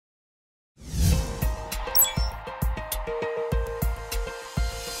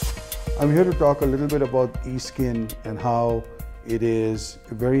I'm here to talk a little bit about eSkIN and how it is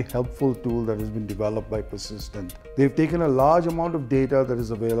a very helpful tool that has been developed by Persistent. They've taken a large amount of data that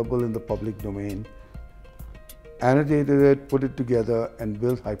is available in the public domain, annotated it, put it together, and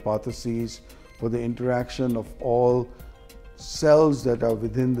built hypotheses for the interaction of all cells that are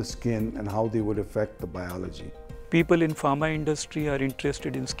within the skin and how they would affect the biology. People in pharma industry are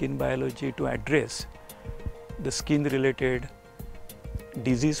interested in skin biology to address the skin-related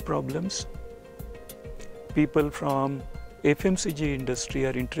disease problems. People from FMCG industry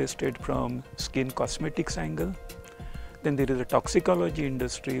are interested from skin cosmetics angle. Then there is a toxicology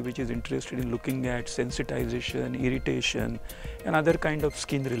industry which is interested in looking at sensitization, irritation, and other kind of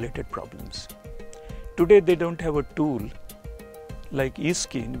skin-related problems. Today they don't have a tool like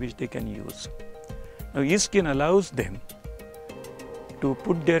eSkIN which they can use. Now eSkIN allows them to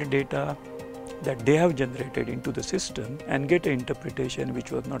put their data that they have generated into the system and get an interpretation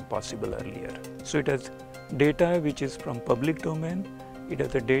which was not possible earlier. So it has data which is from public domain, it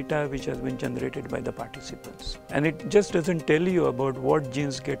has the data which has been generated by the participants. And it just doesn't tell you about what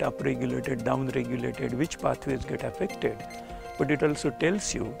genes get upregulated, downregulated, which pathways get affected, but it also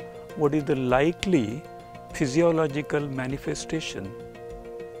tells you what is the likely physiological manifestation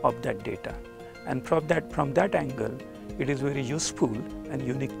of that data. And from that angle, it is very useful and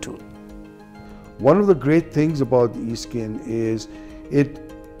unique tool. One of the great things about eSkIN is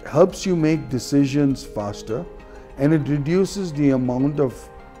it helps you make decisions faster, and it reduces the amount of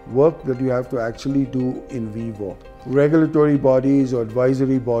work that you have to actually do in vivo. Regulatory bodies or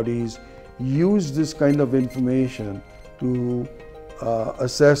advisory bodies use this kind of information to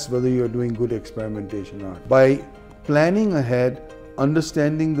assess whether you're doing good experimentation or not. By planning ahead,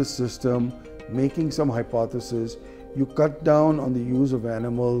 understanding the system, making some hypothesis, you cut down on the use of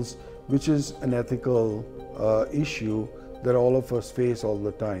animals, which is an ethical issue that all of us face all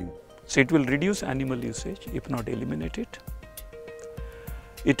the time. So it will reduce animal usage, if not eliminate it.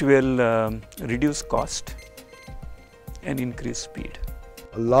 It will reduce cost and increase speed.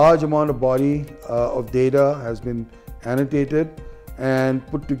 A large amount of body of data has been annotated and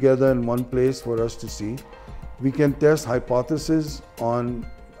put together in one place for us to see. We can test hypotheses on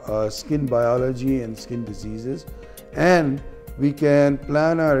skin biology and skin diseases, and we can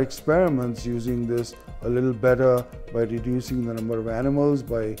plan our experiments using this a little better by reducing the number of animals,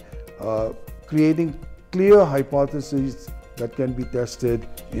 by creating clear hypotheses that can be tested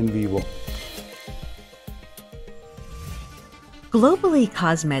in vivo. Globally,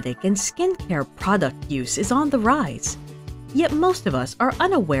 cosmetic and skincare product use is on the rise. Yet most of us are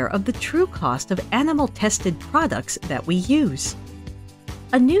unaware of the true cost of animal-tested products that we use.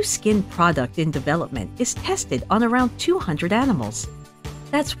 A new skin product in development is tested on around 200 animals.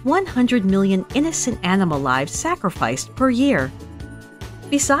 That's 100 million innocent animal lives sacrificed per year.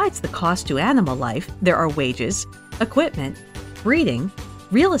 Besides the cost to animal life, there are wages, equipment, breeding,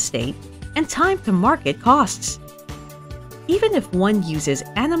 real estate, and time to market costs. Even if one uses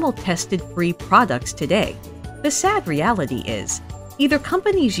animal-tested free products today, the sad reality is either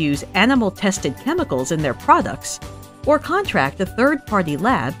companies use animal-tested chemicals in their products or contract a third-party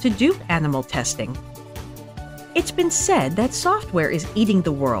lab to do animal testing. It's been said that software is eating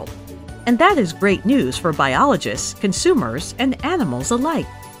the world, and that is great news for biologists, consumers, and animals alike.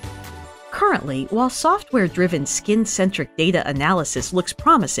 Currently, while software-driven skin-centric data analysis looks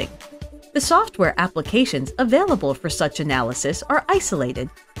promising, the software applications available for such analysis are isolated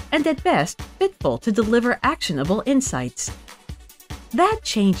and at best fitful to deliver actionable insights. That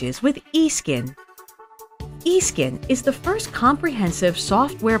changes with eSkIN. eSkIN is the first comprehensive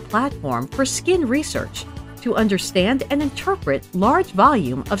software platform for skin research to understand and interpret large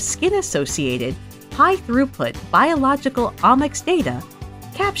volume of skin-associated, high-throughput biological omics data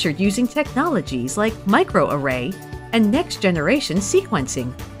captured using technologies like microarray and next-generation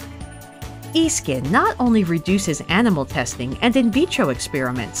sequencing. eSkIN not only reduces animal testing and in vitro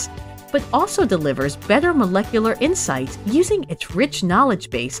experiments, but also delivers better molecular insights using its rich knowledge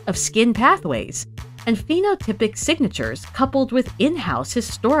base of skin pathways and phenotypic signatures coupled with in-house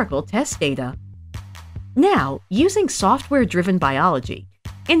historical test data. Now, using software-driven biology,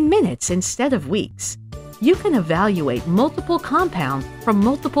 in minutes instead of weeks, you can evaluate multiple compounds from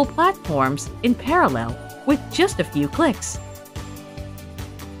multiple platforms in parallel with just a few clicks.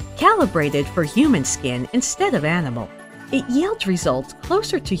 Calibrated for human skin instead of animal, it yields results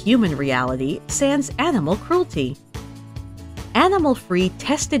closer to human reality sans animal cruelty. Animal-free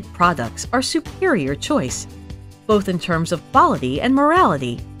tested products are superior choice, both in terms of quality and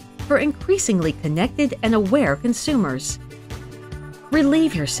morality, for increasingly connected and aware consumers.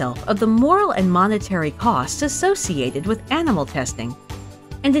 Relieve yourself of the moral and monetary costs associated with animal testing.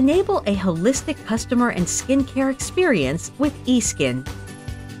 and enable a holistic customer and skincare experience with eSkIN.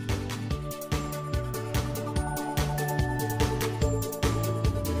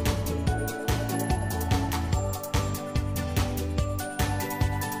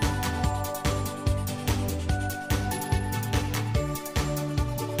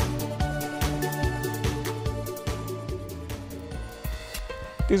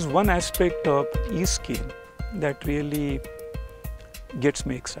 There's one aspect of eSkIN that really gets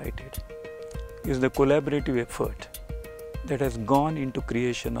me excited, is the collaborative effort that has gone into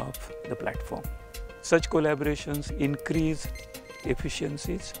creation of the platform. Such collaborations increase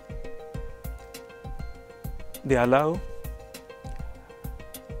efficiencies. They allow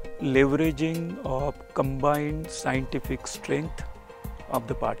leveraging of combined scientific strength of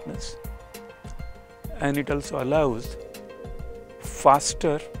the partners, and it also allows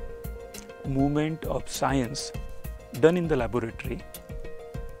faster movement of science done in the laboratory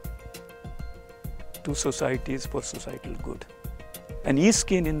to societies for societal good. And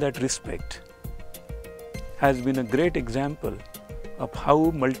eSkIN in that respect has been a great example of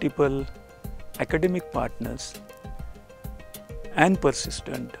how multiple academic partners and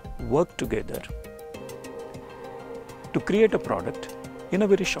Persistent work together to create a product in a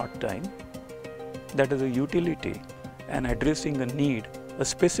very short time that is a utility and addressing a need, a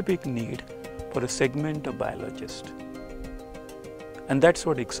specific need for a segment of biologists. And that's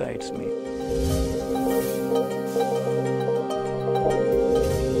what excites me.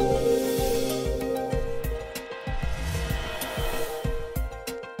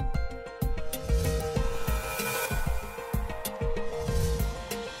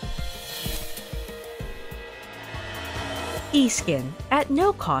 eSkIN at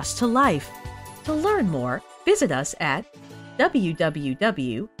no cost to life. To learn more, visit us at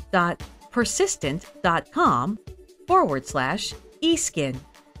www.persistent.com/eSkIN.